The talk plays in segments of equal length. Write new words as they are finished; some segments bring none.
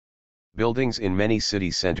Buildings in many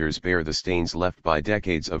city centers bear the stains left by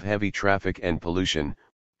decades of heavy traffic and pollution,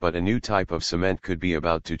 but a new type of cement could be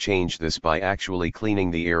about to change this by actually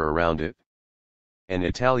cleaning the air around it. An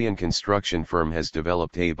Italian construction firm has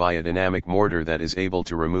developed a biodynamic mortar that is able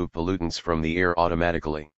to remove pollutants from the air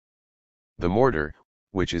automatically. The mortar,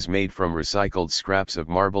 which is made from recycled scraps of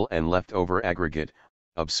marble and leftover aggregate,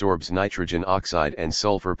 absorbs nitrogen oxide and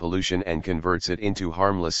sulfur pollution and converts it into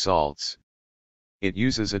harmless salts. It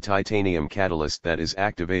uses a titanium catalyst that is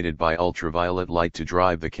activated by ultraviolet light to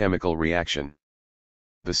drive the chemical reaction.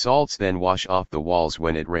 The salts then wash off the walls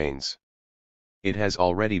when it rains. It has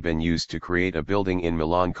already been used to create a building in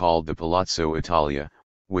Milan called the Palazzo Italia,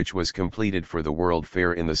 which was completed for the World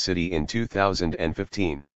Fair in the city in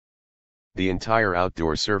 2015. The entire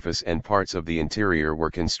outdoor surface and parts of the interior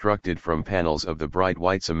were constructed from panels of the bright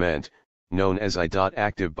white cement, known as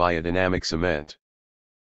I.Active biodynamic cement.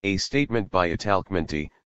 A statement by Italcementi,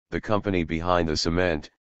 the company behind the cement,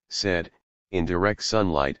 said, "In direct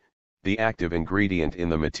sunlight, the active ingredient in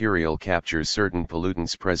the material captures certain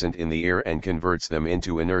pollutants present in the air and converts them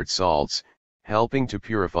into inert salts, helping to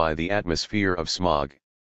purify the atmosphere of smog."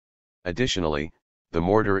 Additionally, the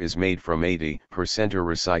mortar is made from 80%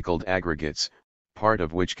 recycled aggregates, part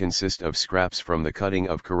of which consist of scraps from the cutting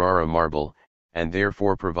of Carrara marble, and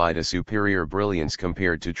therefore provide a superior brilliance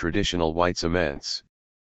compared to traditional white cements.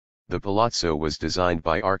 The palazzo was designed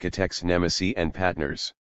by architects Nemesi and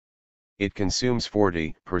Partners. It consumes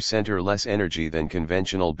 40% or less energy than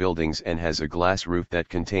conventional buildings and has a glass roof that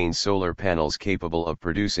contains solar panels capable of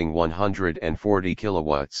producing 140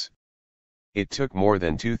 kilowatts. It took more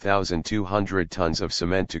than 2,200 tons of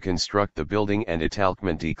cement to construct the building, and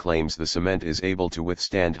Italcementi claims the cement is able to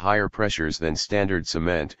withstand higher pressures than standard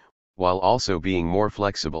cement, while also being more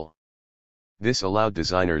flexible. This allowed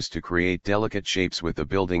designers to create delicate shapes with the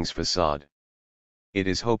building's facade. It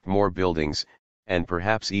is hoped more buildings, and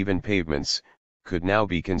perhaps even pavements, could now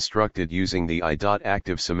be constructed using the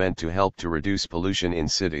I.Active cement to help to reduce pollution in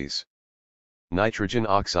cities. Nitrogen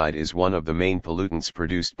oxide is one of the main pollutants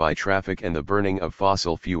produced by traffic and the burning of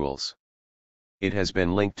fossil fuels. It has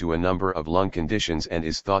been linked to a number of lung conditions and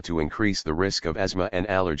is thought to increase the risk of asthma and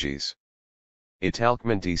allergies.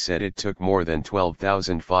 Italcementi said it took more than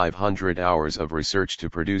 12,500 hours of research to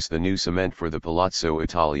produce the new cement for the Palazzo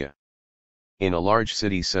Italia. In a large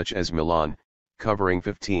city such as Milan, covering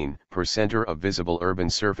 15% of visible urban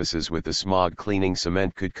surfaces with the smog cleaning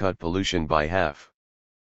cement could cut pollution by half.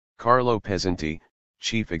 Carlo Pesanti,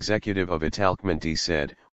 chief executive of Italcementi,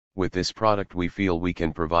 said, "With this product we feel we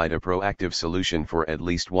can provide a proactive solution for at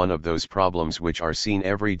least one of those problems which are seen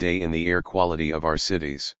every day in the air quality of our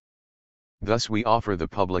cities. Thus we offer the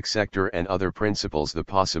public sector and other principals the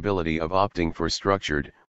possibility of opting for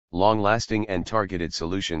structured, long-lasting and targeted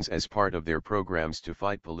solutions as part of their programs to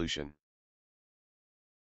fight pollution."